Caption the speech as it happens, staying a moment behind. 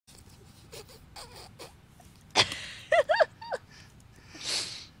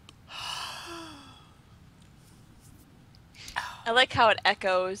I like how it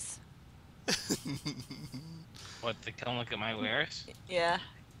echoes. What, to come look at my wares? Yeah.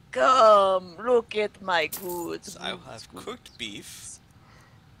 Come, look at my goods. So I'll have cooked beef.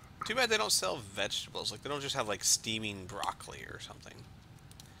 Too bad they don't sell vegetables. Like, they don't just have, like, steaming broccoli or something.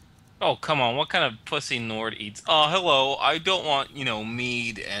 Oh, come on. What kind of pussy Nord eats? Oh, hello. I don't want,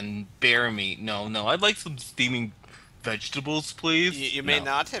 meat and bear meat. No, no. I'd like some steaming vegetables, please. You may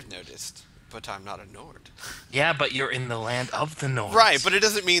not have noticed, but I'm not a Nord. Yeah, but you're in the land of the Nords. Right, but it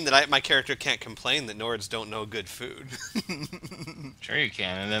doesn't mean that my character can't complain that Nords don't know good food. Sure you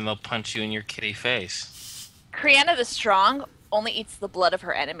can, and then they'll punch you in your kitty face. Kriana the Strong only eats the blood of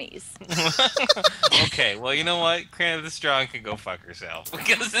her enemies. Okay, well, you know what? Krana the Strong can go fuck herself,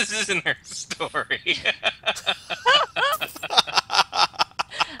 because this isn't her story.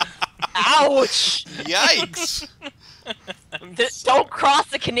 Ouch! Yikes! Don't cross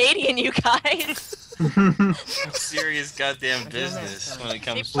the Canadian, you guys. Serious goddamn business when it She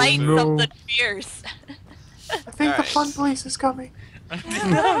comes to fights food. something fierce. I think the fun police is coming.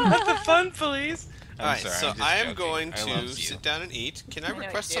 Not the fun police. Alright, sorry, so I'm just I am joking. going I to love you. sit down and eat. Can I I know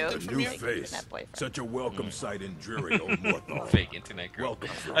request you do. something from New you? face. Internet boyfriend. Such a welcome sight in Jury, old Morthal. Fake internet girl. Welcome,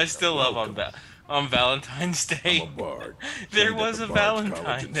 friend. I still love Welcome. on Valentine's Day. I'm a bard. There trained at was the a Bard's College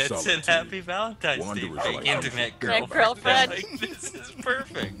Valentine in that said Solitude. Happy Valentine's Day. Wanderers Fake like internet you. That girlfriend. girlfriend. Like, this is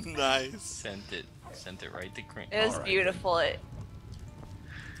perfect. Nice. Sent it right to Cream. It was Alright, beautiful.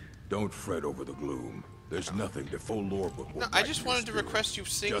 Don't fret over the gloom. There's nothing the full Lord would No, want. I just wanted to request you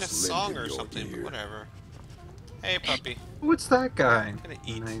sing a Just lend song him or your something, but ear. whatever. Hey, puppy. What's that guy? Gonna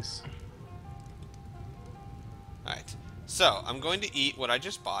eat. Nice. Alright. So, I'm going to eat what I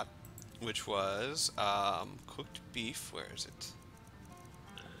just bought, which was cooked beef. Where is it?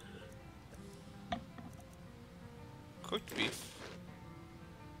 Cooked beef.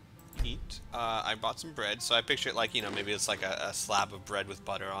 Eat. I bought some bread, so I picture it like, maybe it's like a slab of bread with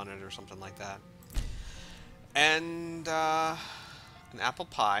butter on it or something like that. And an apple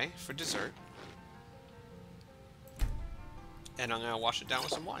pie for dessert. And I'm going to wash it down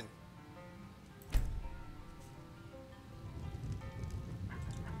with some wine.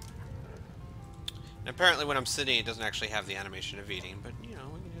 And apparently when I'm sitting, it doesn't actually have the animation of eating, but, we can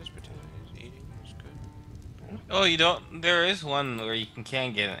just pretend it's eating. It's good. Oh, you don't. There is one where you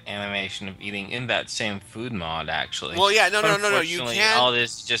can get an animation of eating in that same food mod, actually. Well, yeah, no, you Unfortunately, can. all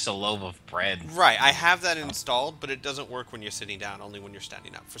this is just a loaf of bread. Right, I have that installed, but it doesn't work when you're sitting down, only when you're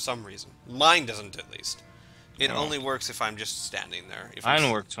standing up, for some reason. Mine doesn't, at least. It Oh. only works if I'm just standing there. If Mine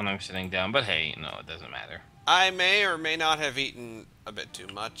works when I'm sitting down, but hey, no, it doesn't matter. I may or may not have eaten a bit too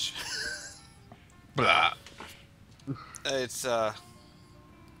much. Blah. It's,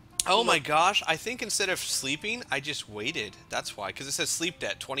 Oh my gosh, I think instead of sleeping, I just waited. That's why, because it says sleep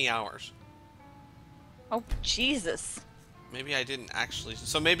debt, 20 hours. Oh, Jesus. Maybe I didn't actually...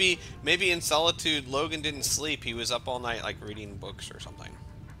 So maybe in Solitude, Logan didn't sleep. He was up all night, like, reading books or something.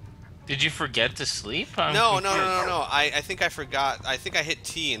 Did you forget to sleep? No. I think I forgot. I think I hit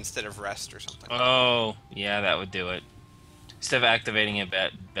T instead of rest or something. Oh, yeah, that would do it. Instead of activating a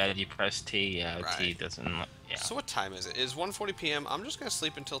bed, you press T. Yeah, Right. T doesn't. Yeah. So what time is it? It's 1:40 p.m. I'm just going to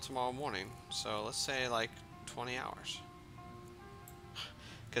sleep until tomorrow morning. So let's say, like, 20 hours.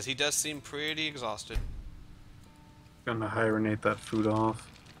 Because he does seem pretty exhausted. Gonna hibernate that food off.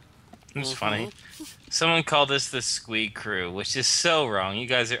 It's funny. Someone called us the Squeak Crew, which is so wrong. You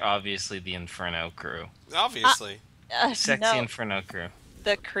guys are obviously the Inferno Crew. Obviously. Sexy no, Inferno Crew.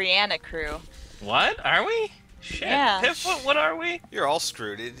 the Kriana crew. What? Are we? Shit. Yeah. Piff, what are we? You're all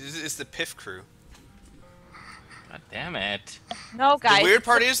screwed. It's the Piff crew. God damn it. No, guys. The weird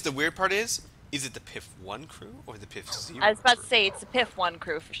part is it the Piff 1 crew or the Piff 0 I was about to crew? say, it's the Piff 1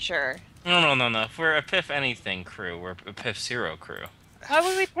 crew for sure. No. If we're a Piff anything crew, we're a Piff Zero crew. Why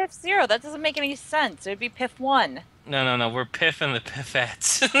would we Piff 0? That doesn't make any sense. It would be Piff 1. No. We're Piff and the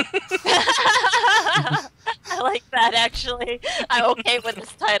Piffettes. I like that, actually. I'm okay with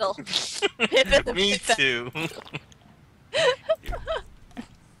this title. Piff and the Me Piffettes. too.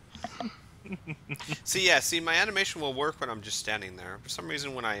 See, my animation will work when I'm just standing there. For some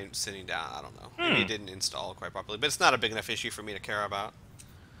reason, when I'm sitting down, I don't know. Maybe it didn't install quite properly, but it's not a big enough issue for me to care about.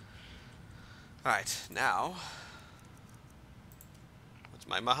 Alright, now...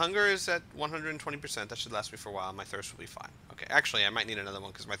 My hunger is at 120%. That should last me for a while. My thirst will be fine. Okay, actually, I might need another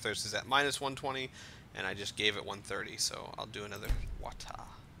one because my thirst is at minus 120, and I just gave it 130, so I'll do another wata.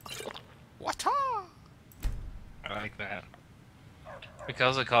 Wata! I like that. We can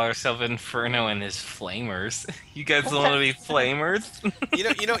also call ourselves Inferno and his Flamers. You guys don't want to be Flamers?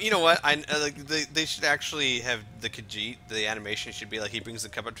 You know what? They should actually have the Khajiit. The animation should be like he brings the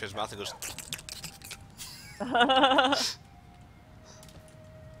cup up to his mouth and goes.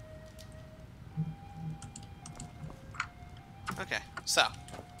 So.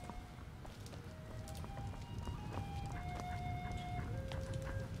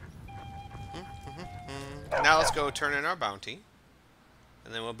 Now let's go turn in our bounty.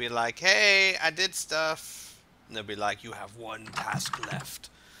 And then we'll be like, hey, I did stuff. And they'll be like, you have one task left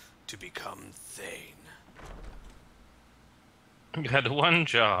to become Thane. You had one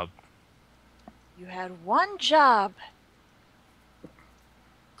job. You had one job.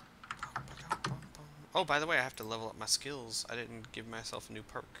 Oh, by the way, I have to level up my skills. I didn't give myself a new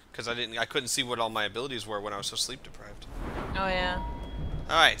perk because I couldn't see what all my abilities were when I was so sleep deprived. Oh yeah.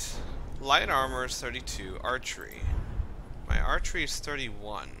 All right, light armor is 32. Archery. My archery is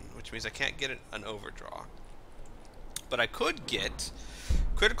 31, which means I can't get an overdraw. But I could get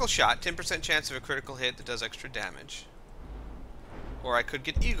critical shot, 10% chance of a critical hit that does extra damage. Or I could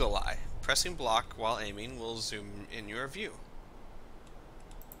get eagle eye. Pressing block while aiming will zoom in your view.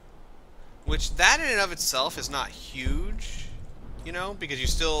 Which, that in and of itself is not huge, you know, because you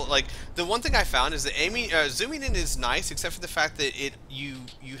still, like, the one thing I found is that zooming in is nice, except for the fact that you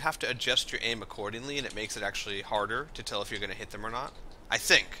have to adjust your aim accordingly, and it makes it actually harder to tell if you're going to hit them or not, I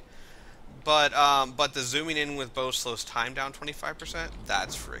think. But the zooming in with bow slows time down 25%,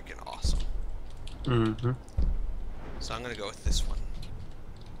 that's freaking awesome. Mm-hmm. So I'm going to go with this one.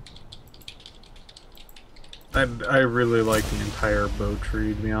 I really like the entire bow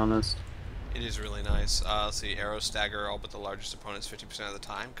tree, to be honest. It is really nice. Let's see, arrow stagger all but the largest opponents 50% of the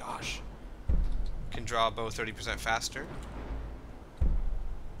time. Gosh. Can draw a bow 30% faster.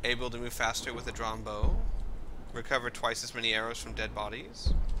 Able to move faster with a drawn bow. Recover twice as many arrows from dead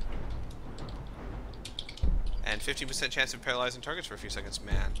bodies. And 15% chance of paralyzing targets for a few seconds.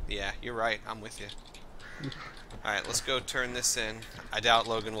 Man, yeah, you're right. I'm with you. Alright, let's go turn this in. I doubt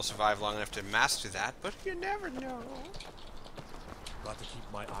Logan will survive long enough to master that, but you never know. Got to keep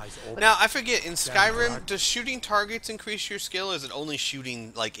my eyes open. Now, I forget, in Skyrim, does shooting targets increase your skill, or is it only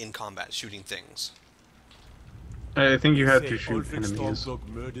shooting, like, in combat, shooting things? I think you have Say to shoot Ulfric enemies. Stormcloak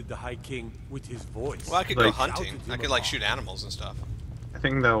murdered the High King with his voice. Well, I could go Like- hunting. I could, like, shoot animals and stuff. I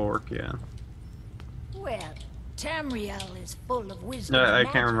think that'll work, yeah. Well, Tamriel is full of wisdom. I and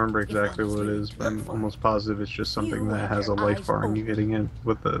can't magic, remember if exactly what it honestly is, but I'm look for almost it. positive it's just something You that have has a your life eyes bar and you open. hitting it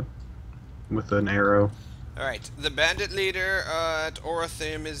with an arrow. Alright, the bandit leader at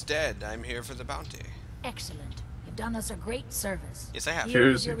Orathim is dead. I'm here for the bounty. Excellent. You've done us a great service. Yes, I have. Here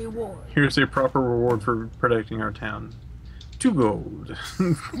is Here's- your reward. Here's a proper reward for protecting our town. 2 gold.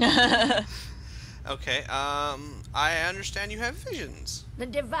 Okay, I understand you have visions. The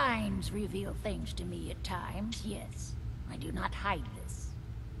divines reveal things to me at times, yes. I do not hide this.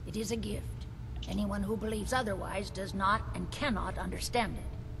 It is a gift. Anyone who believes otherwise does not and cannot understand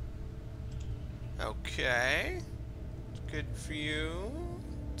it. Okay. Good for you.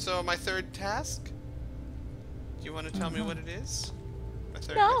 So, my third task? Do you want to tell me what it is? My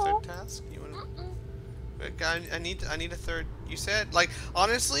third No. task? You want to... I need a third. You said, like,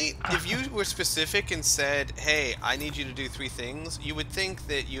 honestly, if you were specific and said, hey, I need you to do 3 things, you would think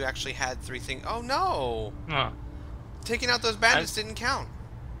that you actually had 3 things. Oh, no! Oh, Taking out those bandits didn't count.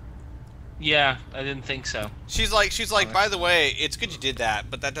 yeah, I didn't think so. She's like, by the way, it's good you did that,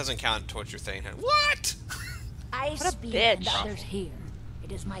 but that doesn't count towards your thing. What? I What a speak and bitch. others hear.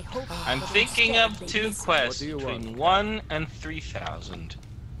 It is my hope I'm that thinking instead of they 2 listen. quests do you want? between 1 and 3,000.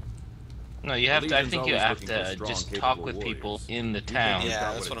 No, you have to. I Legion's think you always have looking for to strong, just capable talk with people warriors. in the You can town use Yeah,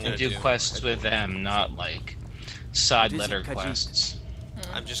 that that's what I'm and gonna do do. quests with them, not like side What is letter it, Khajiit? quests.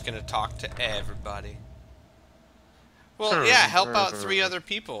 I'm just gonna talk to everybody. Well, yeah, help out 3 other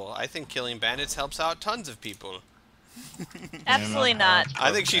people. I think killing bandits helps out tons of people. Absolutely not.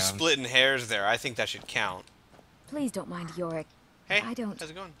 I think she's down. splitting hairs there. I think that should count. Please don't mind Yorick. Hey, I don't-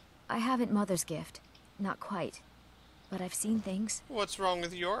 how's it going? I haven't Mother's gift. Not quite. But I've seen things. What's wrong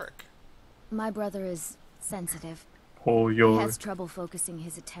with Yorick? My brother is sensitive. Oh, He yo. has trouble focusing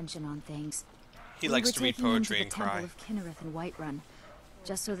his attention on things. He We likes were to read taking him poetry to and the Temple cry. of Kinnereth in Whiterun,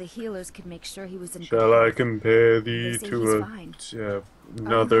 just so the healers could make sure he was in Shall good I health. compare They thee say to he's a fine.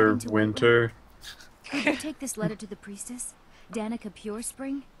 another heading to Whiterun? winter? Could you take this letter to the priestess, Danica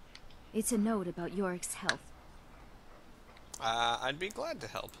Purespring? It's a note about Yorick's health. I'd be glad to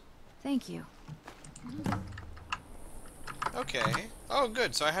help. Thank you. Okay. Oh,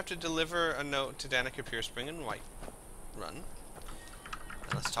 good. So I have to deliver a note to Danica Purespring in Whiterun. And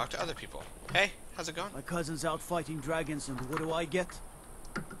let's talk to other people. Hey, how's it going? My cousin's out fighting dragons, and what do I get?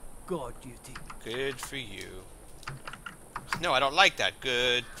 God duty. Good for you. No, I don't like that.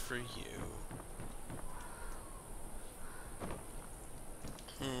 Good for you.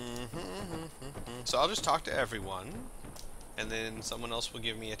 So I'll just talk to everyone, and then someone else will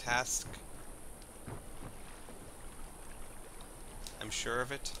give me a task. I'm sure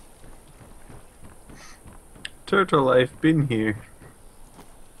of it. Turtle life been here.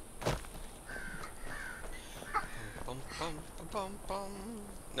 Bum, bum, bum, bum, bum.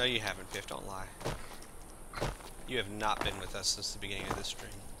 No, you haven't, Biff. Don't lie. You have not been with us since the beginning of this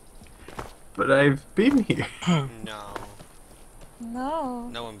stream. But I've been here. No. No.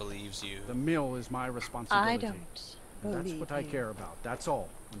 No one believes you. The mill is my responsibility. I don't And that's believe what I you. care about. That's all.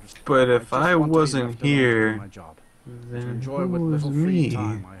 Understand? But if just I want to be wasn't left alone to do here, my job. To then enjoy who what was little free me?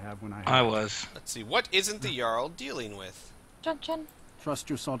 time I have when I have I it. was. Let's see. What isn't the Jarl dealing with? Chun chun. Trust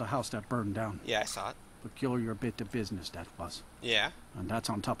you saw the house that burned down. Yeah, I saw it. Peculiar bit of business that was. Yeah. And that's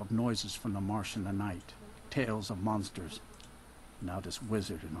on top of noises from the marsh in the night. Tales of monsters. Now this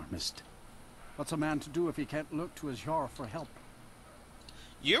wizard in our midst. What's a man to do if he can't look to his Jarl for help?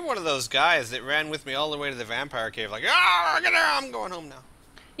 You're one of those guys that ran with me all the way to the vampire cave, like, ah, get there, I'm going home now.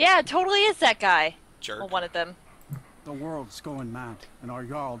 Yeah, it totally is that guy. Jerk. Well, one of them. The world's going mad, and our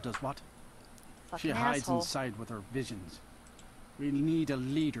Jarl does what? She Fucking hides asshole. inside with her visions. We need a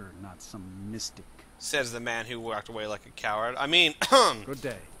leader, not some mystic. Says the man who walked away like a coward. I mean, Good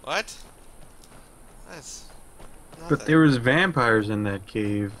day. what? That's But nothing. there was vampires in that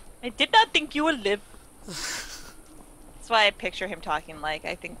cave. I did not think you would live. That's why I picture him talking like.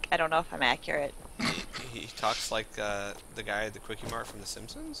 I don't know if I'm accurate. He talks like the guy at the Quickie Mart from The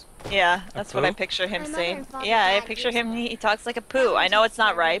Simpsons. Yeah, that's what I poo? picture him My mother saying. and father Yeah, I died picture him. recently. He talks like a poo. I know it's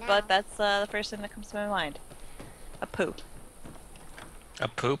not right, but that's the first thing that comes to my mind. A poo. A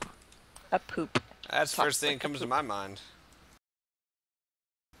poop? A poop. That's the Talks first thing like that a comes to poop. my mind.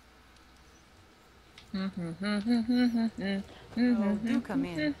 Oh, do come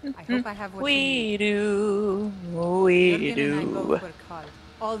in. I hope I have what you We need. do. We Jürgen and I both do. work hard,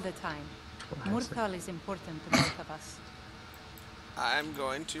 all the time. Murtal is important to both of us. I'm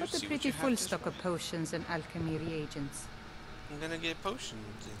going to Got a see what pretty you have full to stock show. of potions and alchemy reagents. I'm gonna get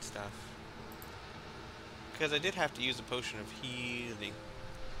potions and stuff. Because I did have to use a potion of healing.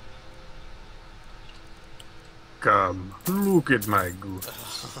 Come, look at my goo.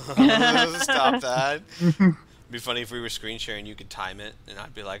 Stop that. It'd be funny if we were screen sharing, you could time it, and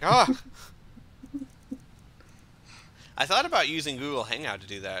I'd be like, ah! I thought about using Google Hangout to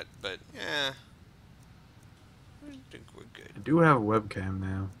do that, but, yeah. I think we're I good. do have a webcam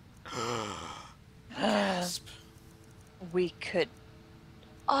now. Gasp. We could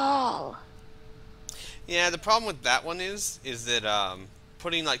all. Yeah, the problem with that one is that,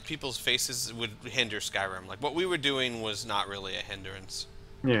 putting, like, people's faces would hinder Skyrim. Like, what we were doing was not really a hindrance.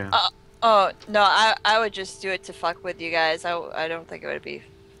 Yeah. Oh no, I would just do it to fuck with you guys. I don't think it would be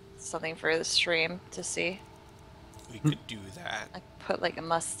something for the stream to see. We could do that. Like put like a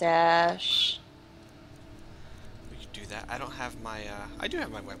mustache. We could do that. I don't have my, I do have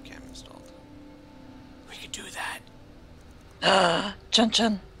my webcam installed. We could do that. Chun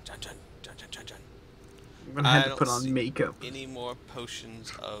chun. Dun dun dun dun dun dun. I'm gonna have I to put don't on see makeup. Any more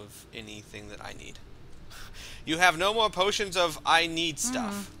potions of anything that I need? You have no more potions of I need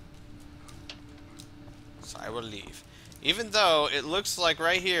stuff. So I will leave. Even though it looks like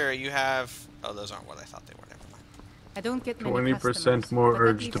right here you have... Oh, those aren't what I thought they were. Never mind. I don't get many 20% customers, more but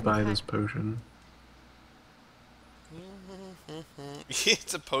that urge to leaves me buy happy. this potion.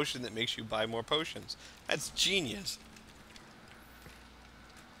 It's a potion that makes you buy more potions. That's genius.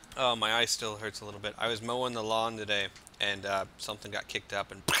 Oh, my eye still hurts a little bit. I was mowing the lawn today, and something got kicked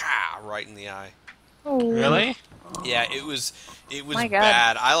up and right in the eye. Really? Yeah, it was My God.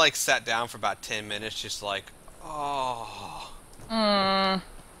 bad. I like sat down for about 10 minutes, just like, oh, and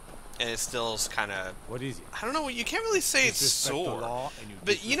it still's kind of. What is it? I don't know. You can't really say it's Disrespect the sore, law and you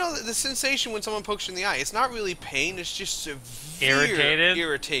but you know the sensation when someone pokes you in the eye. It's not really pain. It's just severe Irritated?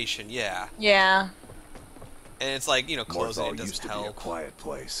 irritation. Yeah, Yeah. and it's like closing Morthal it doesn't used to be a help. quiet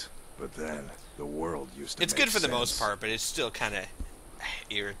place, but then the world used to It's make good for the most sense. part, but it's still kind of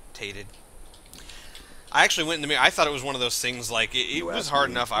irritated. I actually went in the mirror. I thought it was one of those things like it You was asked hard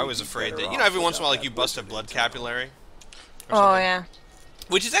me enough. if I we'd was be afraid better that off every once in a while without like you that bust a blizzard blood in town. capillary. or Oh something. yeah.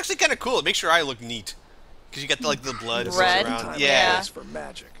 Which is actually kind of cool. It makes your eye look neat. Because you got like the blood This Red? is a around. time Yeah. place for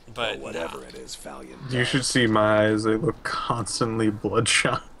magic, But or whatever no. it is, Valiant. You should see my eyes. They look constantly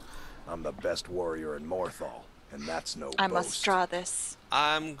bloodshot. I'm the best warrior in Morthal, and that's no I boast. must draw this.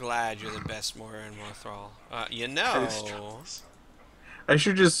 I'm glad you're the best warrior in Morthal. You That is know. I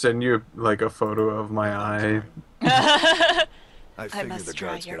should just send you like a photo of my eye. I figure must the draw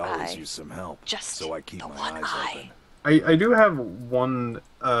guards your could always eye. use some help, Just so I keep the my one eyes eye. open. I do have one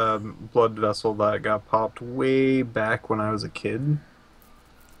blood vessel that got popped way back when I was a kid.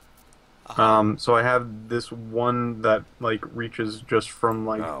 So I have this one that like reaches just from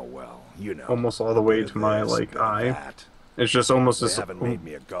like Oh well, almost all the way bit to of my this, like bit of eye. that. It's just almost They haven't made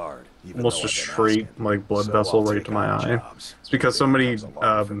me a guard, even almost though a I've been straight asking. like blood So vessel I'll right take to my odd eye. jobs. It's because Anything somebody comes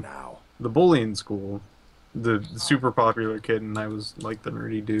along for now. the bullying school, the super popular kid, and I was like the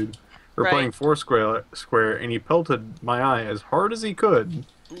nerdy dude. We're Right. playing Foursquare, and he pelted my eye as hard as he could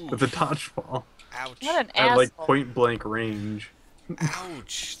with a dodgeball Ouch. What an at like asshole. point blank range.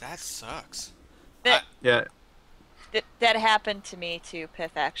 Ouch. That sucks. That, Yeah, that happened to me too,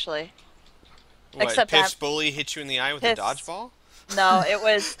 Piff, actually. What, Except Piff's I'm- bully hit you in the eye with a Piff's- dodgeball? No, it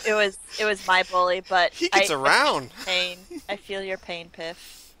was my bully, but He gets around. Pain. I feel your pain,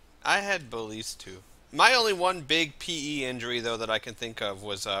 Piff. I had bullies too. My only one big PE injury, though, that I can think of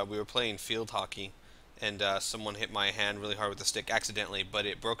was we were playing field hockey, and someone hit my hand really hard with a stick accidentally, but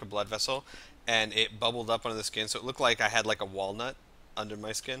it broke a blood vessel, and it bubbled up under the skin, so it looked like I had like a walnut under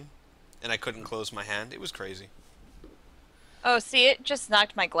my skin, and I couldn't close my hand. It was crazy. Oh, see, it just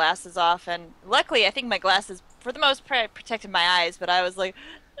knocked my glasses off, and luckily, I think my glasses, for the most part, protected my eyes, but I was like,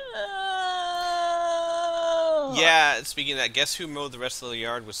 oh. Yeah, speaking of that, guess who mowed the rest of the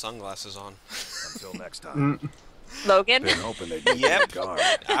yard with sunglasses on? Until next time. Logan? Been hoping they'd give me Yep. a guard.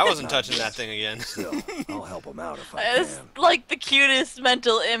 I wasn't Not touching yet. that thing again. Still, I'll help them out if I It's can. like the cutest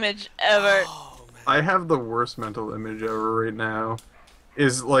mental image ever. Oh, man. I have the worst mental image ever right now.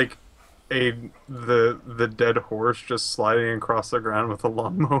 Is like the dead horse just sliding across the ground with a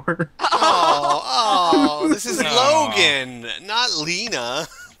lawnmower. Oh, this is Aw. Logan, not Lena.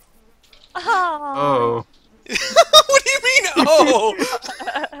 Oh. Oh, What do you mean,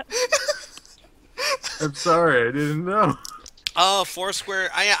 oh? I'm sorry, I didn't know. Oh, Foursquare.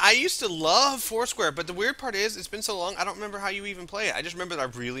 I used to love Foursquare, but the weird part is it's been so long I don't remember how you even play it. I just remember that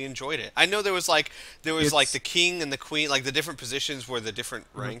I really enjoyed it. I know there was like It's- the king and the queen, like the different positions were the different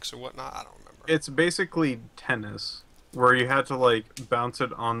ranks or whatnot. I don't remember. It's basically tennis, where you had to like bounce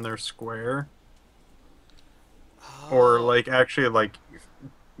it on their square, or Oh. like actually like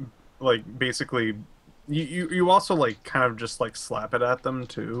basically, you also like kind of just like slap it at them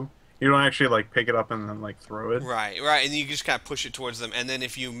too. You don't actually like pick it up and then like throw it. Right, and you just kind of push it towards them, and then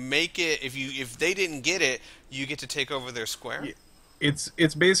if you make it, if they didn't get it, you get to take over their square. Yeah.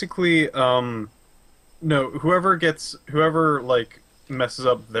 It's basically no, whoever like messes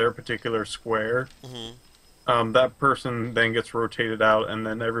up their particular square, that person then gets rotated out, and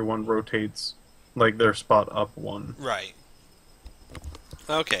then everyone rotates like their spot up one. Right.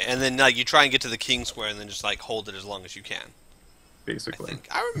 Okay, and then like you try and get to the king square, and then just like hold it as long as you can. Basically.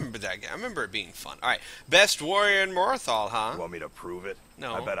 I remember that game. I remember it being fun. All right, best warrior in Morthal, huh? You want me to prove it?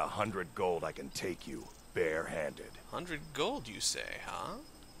 No. I bet 100 gold I can take you barehanded. 100 gold, you say, huh?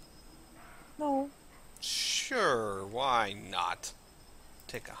 No. Sure, why not?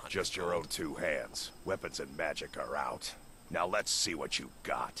 Take 100. Just your own two hands. Weapons and magic are out. Now let's see what you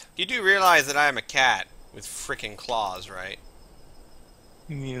got. You do realize that I am a cat with frickin' claws, right?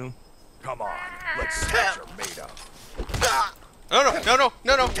 You. Come on, let's see what you're made of. No, no,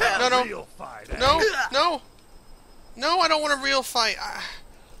 Real fight, eh? no, I don't want a real fight.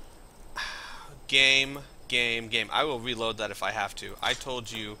 Game. I will reload that if I have to. I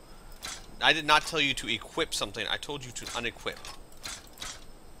told you. I did not tell you to equip something. I told you to unequip.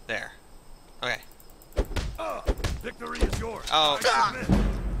 There. Okay. Victory is yours. Oh. I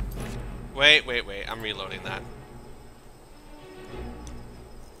submit. Wait. I'm reloading that.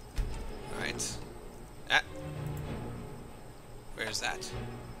 Alright. Where's that?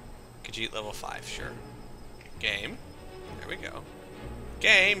 Khajiit level 5, sure. Game. There we go.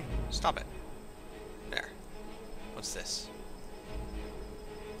 Game! Stop it. There. What's this?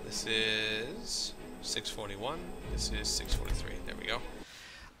 This is 641. This is 643. There we go.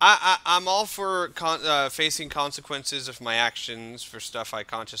 I'm all for facing consequences of my actions for stuff I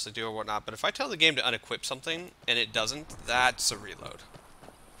consciously do or whatnot, but if I tell the game to unequip something and it doesn't, that's a reload.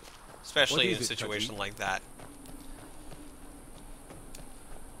 Especially in a situation like that.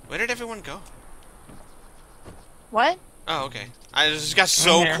 Where did everyone go? What? Oh, okay. I just got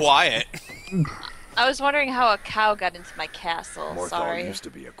so here. quiet. I was wondering how a cow got into my castle. Morthal Sorry. used to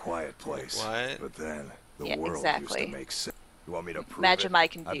be a quiet place. What? But then the Yeah, world exactly. used to make sense. You want me to prove Imagine it? my I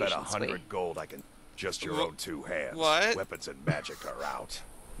confusion, bet 100 sweet. gold I can. Just your own two hands. What? Weapons and magic are out.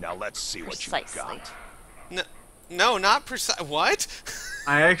 Now let's see what you Precisely. got. No, not precise. What?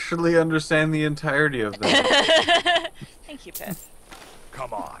 I actually understand the entirety of that. Thank you, Piff.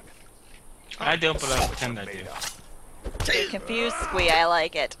 Come on. I don't, but I pretend I do. Made up. You're confused, Squee. I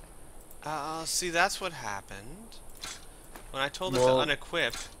like it. See, that's what happened. When I told it Well- to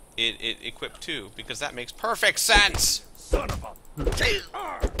unequip, it equipped too, because that makes perfect sense! Son of a.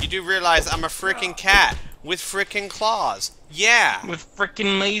 You do realize I'm a frickin' cat with frickin' claws. Yeah! With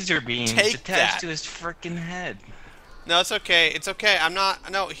frickin' laser beams Take attached that. to his frickin' head. No, it's okay. It's okay. I'm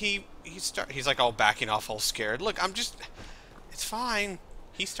not. No, he's like all backing off, all scared. Look, I'm just. It's fine.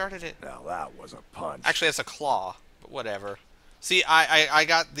 He started it. Now that was a punch. Actually, that's a claw, but whatever. See, I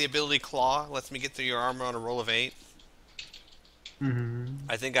got the ability claw. Lets me get through your armor on a roll of 8.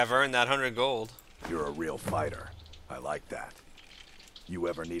 I think I've earned that 100 gold. You're a real fighter. I like that. You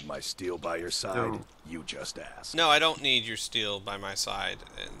ever need my steel by your side? No. You just ask. No, I don't need your steel by my side.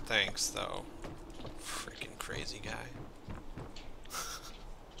 And thanks, though. Freaking crazy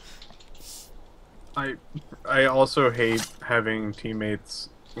guy. I also hate having teammates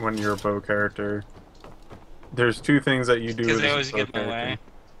when you're a bow character. There's 2 things that you do Because as they a always bow get in the character. way.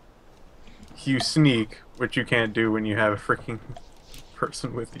 You sneak, which you can't do when you have a freaking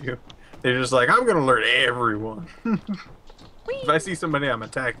person with you. They're just like, I'm gonna alert everyone. If I see somebody, I'm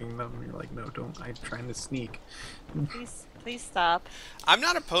attacking them. You're like, no, don't. I'm trying to sneak. Please stop. I'm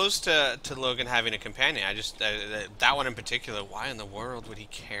not opposed to Logan having a companion. I just that one in particular. Why in the world would he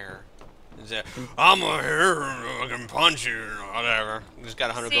care? I'm a hero. I can punch you. Whatever. He's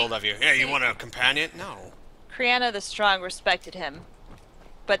got 100 gold off you. Yeah, you want a companion? No. Kriana the Strong respected him,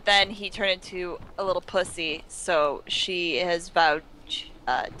 but then he turned into a little pussy, so she has vowed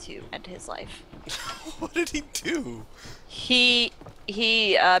to end his life. What did he do? He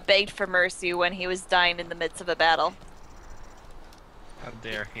begged for mercy when he was dying in the midst of a battle. How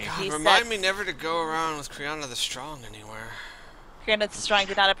dare he? God, remind me never to go around with Kriana the Strong anywhere. Kriana the Strong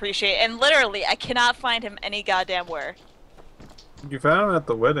did not appreciate, and literally, I cannot find him any goddamn where. You found him at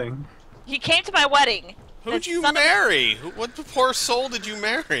the wedding. He came to my wedding. Who'd you marry? What poor soul did you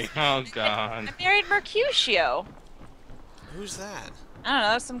marry? Oh God. I married Mercutio. Who's that? I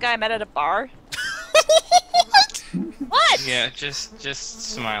don't know, some guy I met at a bar. What? What? Yeah, just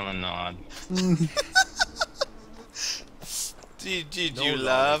smile and nod. Did you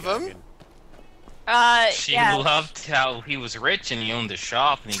love him? She yeah. loved how he was rich and he owned a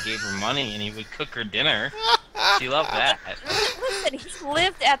shop and he gave her money and he would cook her dinner. She loved that. Listen, he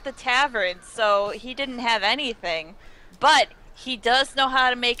lived at the tavern, so he didn't have anything. But he does know how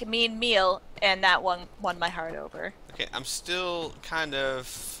to make a mean meal, and that won my heart over. Okay, I'm still kind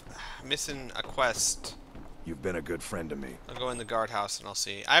of missing a quest. You've been a good friend to me. I'll go in the guardhouse and I'll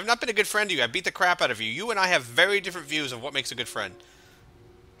see. I have not been a good friend to you. I beat the crap out of you. You and I have very different views of what makes a good friend.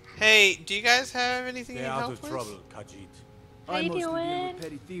 Hey, do you guys have anything you Stay need out help of with? trouble, Khajiit. How you doing?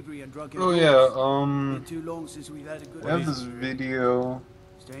 Petty thievery and drunken Oh brawls. yeah, Been too long since we've had a good I have this video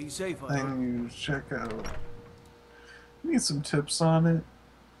Staying safe, I hope. thing you check out. Need some tips on it.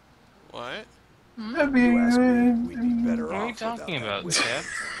 What? That'd be You asked me, good. we'd be better What off are you talking without about, that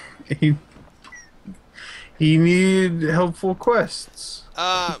Jeff? He need helpful quests.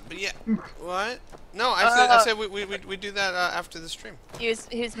 But yeah, what? No, I said we do that after the stream. He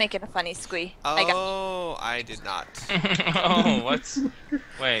was making a funny squee. I got Oh, I did not. Oh, what's...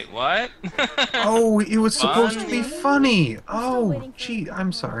 Wait, what? Oh, it was supposed to be Funny? funny. Oh, gee,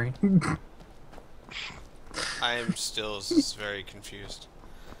 I'm sorry. I am still very confused.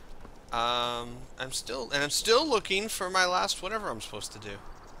 I'm still looking for my last whatever I'm supposed to do.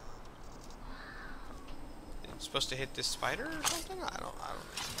 I'm supposed to hit this spider or something? I don't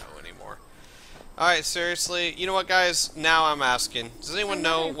even know anymore. Alright, seriously, you know what guys? Now I'm asking. Does anyone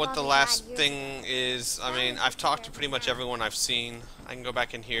know what the last thing is? I mean, I've talked to pretty much everyone I've seen. I can go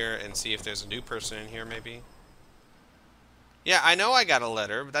back in here and see if there's a new person in here maybe. Yeah, I know I got a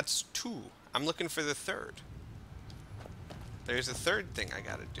letter, but that's 2. I'm looking for the 3rd. There's a 3rd thing I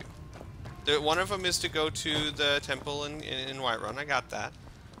gotta do. One of them is to go to the temple in Whiterun. I got that.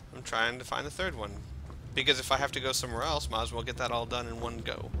 I'm trying to find the 3rd one. Because if I have to go somewhere else, might as well get that all done in one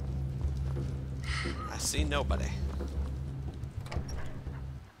go. I see nobody.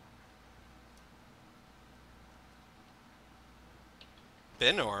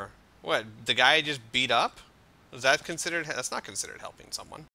 Benor? What, the guy I just beat up? Was that considered? That's not considered helping someone.